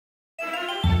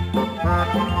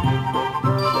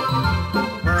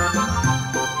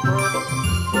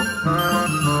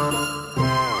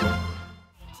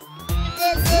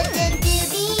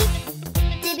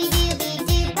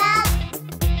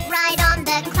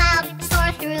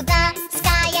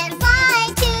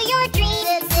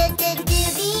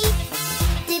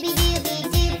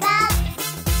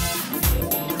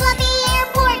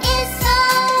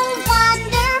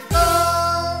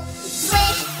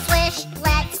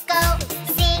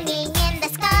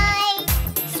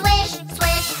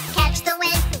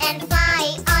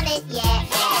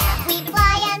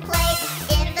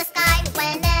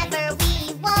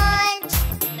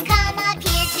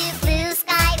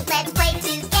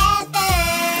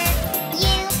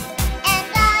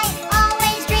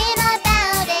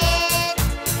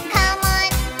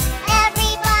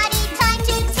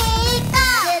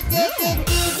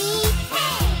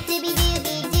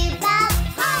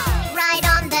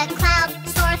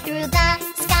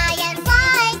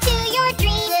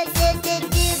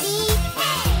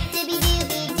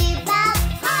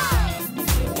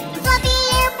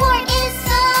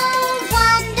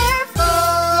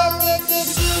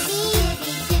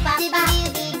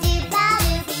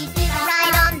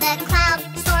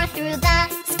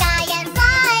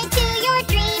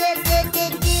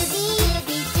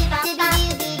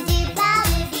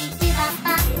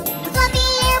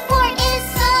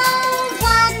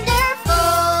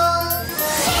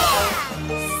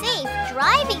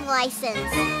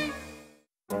license.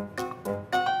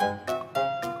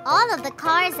 All of the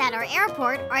cars at our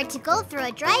airport are to go through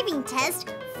a driving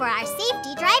test for our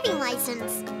safety driving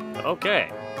license. Okay.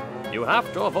 You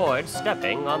have to avoid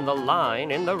stepping on the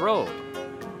line in the road.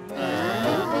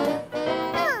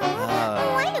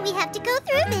 Why do we have to go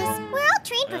through this? We're all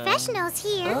trained professionals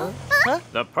here.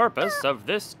 The purpose of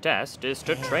this test is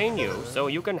to train you so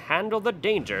you can handle the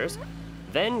dangers,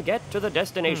 then get to the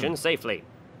destination safely.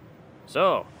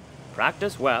 So,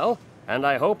 practice well, and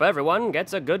I hope everyone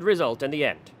gets a good result in the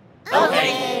end.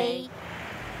 Okay.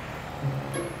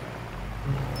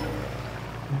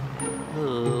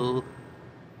 Oh.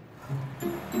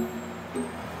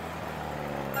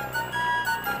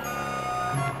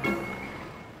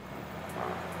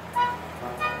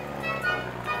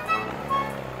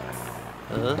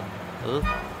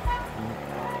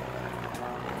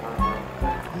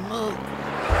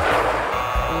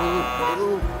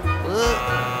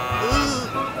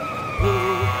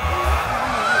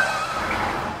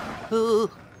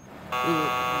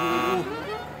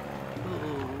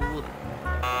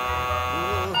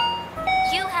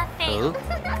 You have failed.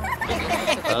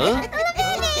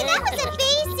 That was a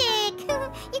basic.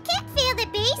 You can't fail the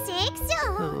basics.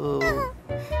 Oh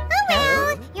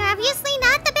well, you're obviously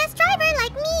not the best driver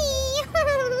like me.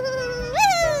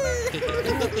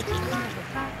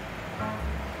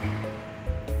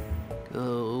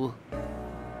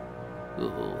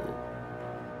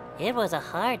 It was a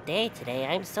hard day today.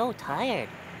 I'm so tired.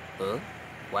 Huh?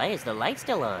 Why is the light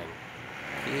still on?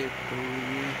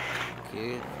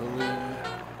 Carefully.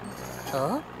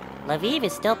 Huh? Laviv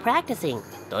is still practicing.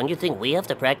 Don't you think we have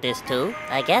to practice too?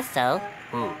 I guess so.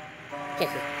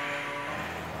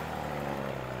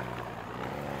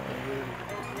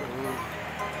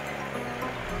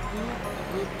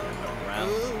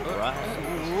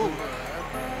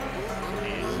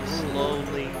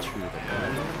 Slowly through the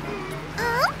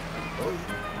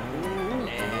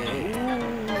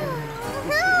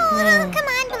Come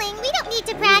on, Bling. We don't need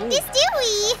to practice, do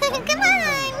we? Come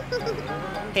on.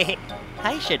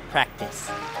 I should practice.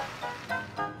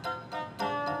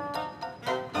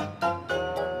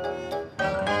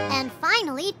 And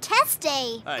finally, test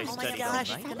day. I studied all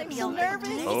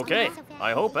night. Okay,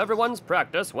 I hope everyone's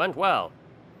practice went well.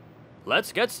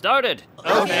 Let's get started.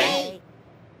 Okay.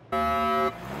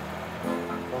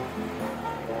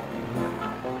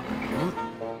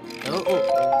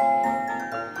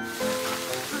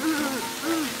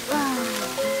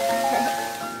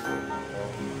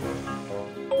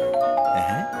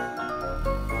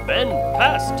 Ben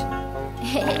passed.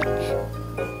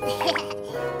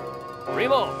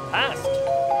 Primo passed.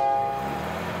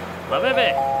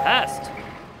 Laveve passed.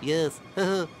 Yes,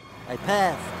 I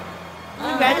passed.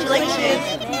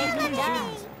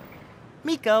 Congratulations!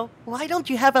 Miko, why don't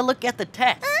you have a look at the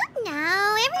test?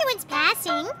 No, everyone's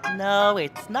passing. No,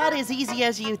 it's not as easy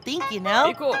as you think, you know?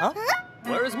 Miko. Huh?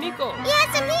 Where is Miko? Yes,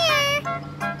 I'm here.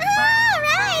 All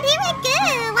right, here we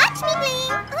go. Watch me,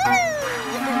 Bling.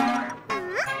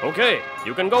 Okay,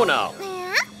 you can go now.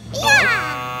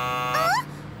 Yeah.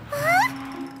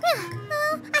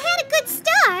 I had a good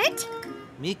start.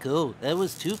 Miko, that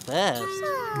was too fast.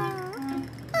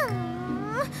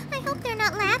 I hope they're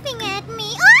not laughing at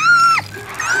me.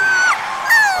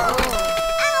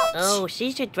 Miko,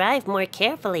 she should drive more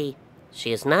carefully.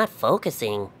 She is not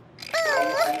focusing.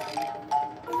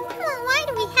 Why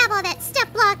do we have all that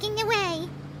stuff blocking the way?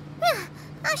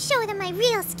 I'll show them my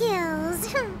real skills.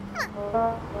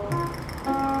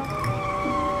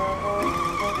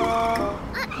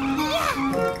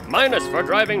 Minus for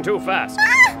driving too fast.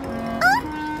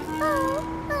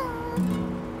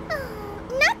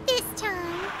 Not this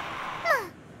time.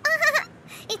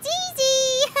 It's easy.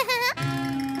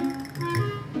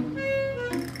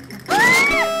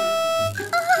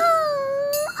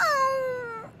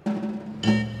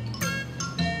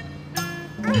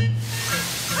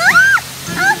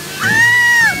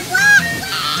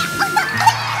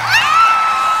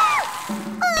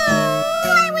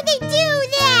 Why would they do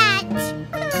that?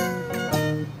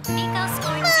 Miko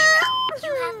scored 0.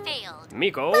 You have failed.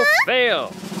 Miko, fail.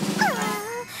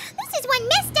 This is one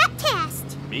messed up test.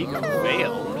 Miko,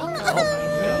 fail.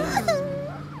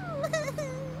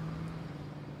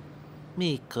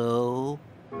 Miko.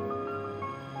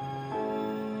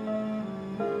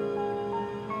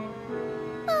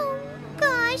 Oh,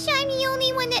 gosh, I'm the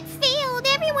only one that failed.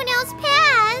 Everyone else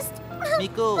passed.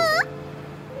 Miko.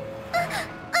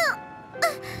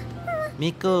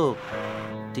 Miko.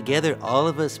 Together, all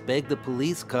of us begged the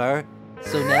police car,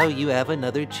 so now you have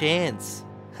another chance.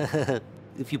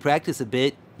 If you practice a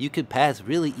bit, you could pass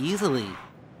really easily.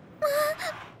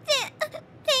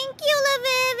 Thank you,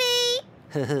 LaVivi.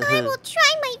 I will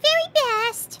try my very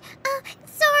best.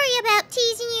 Sorry about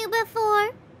teasing you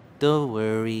before. Don't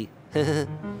worry.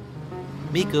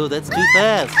 Miko, that's too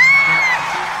fast.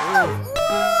 Ow.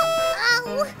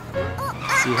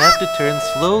 You have to turn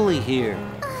slowly here.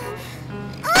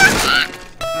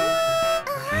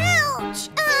 Ouch.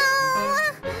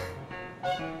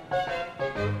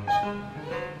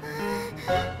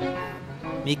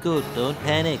 Miko, don't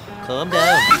panic. Calm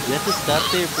down. You have to stop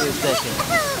there for a second.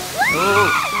 Oh,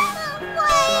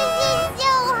 Why is this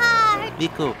so hard?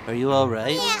 Miko, are you all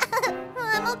right? Yeah,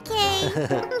 I'm okay.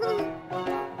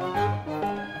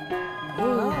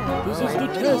 This is the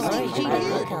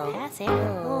Miko, pass it.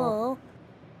 Oh.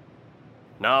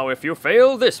 Now, if you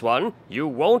fail this one, you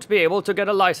won't be able to get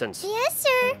a license. Yes,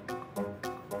 sir.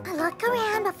 I look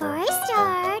around before I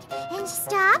start and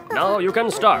stop. Now you can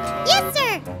start. Yes,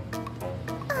 sir.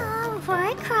 Before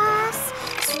I cross,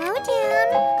 slow down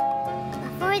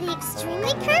before the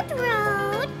extremely curved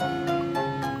road.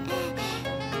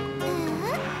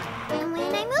 And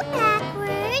when I move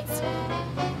backwards,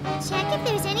 check if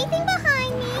there's anything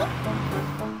behind me.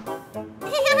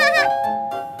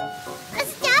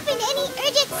 Stop in any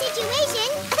urgent situation.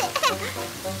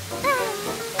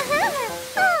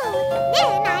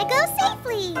 Then I go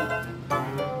safely.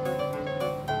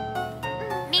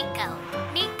 Miko.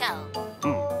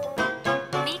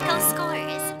 Miko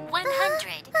scores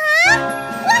 100.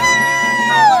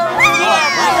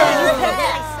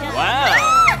 Wow!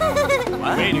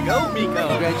 Way to go, Miko!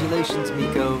 Congratulations,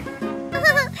 Miko.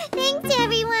 Thanks,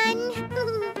 everyone.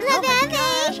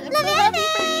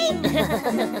 LaVivi!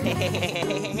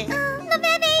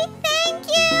 LaVivi, thank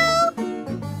you!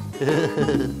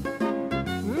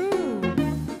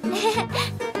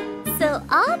 So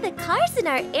all the cars in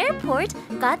our airport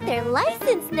got their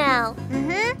license now.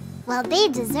 Well, they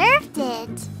deserved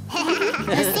it.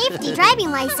 The safety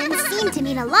driving license seemed to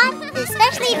mean a lot,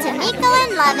 especially to Miko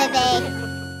and LaVivi.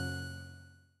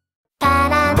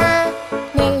 바라나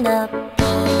늘 높이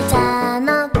저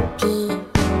높이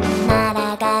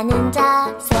날아가는 저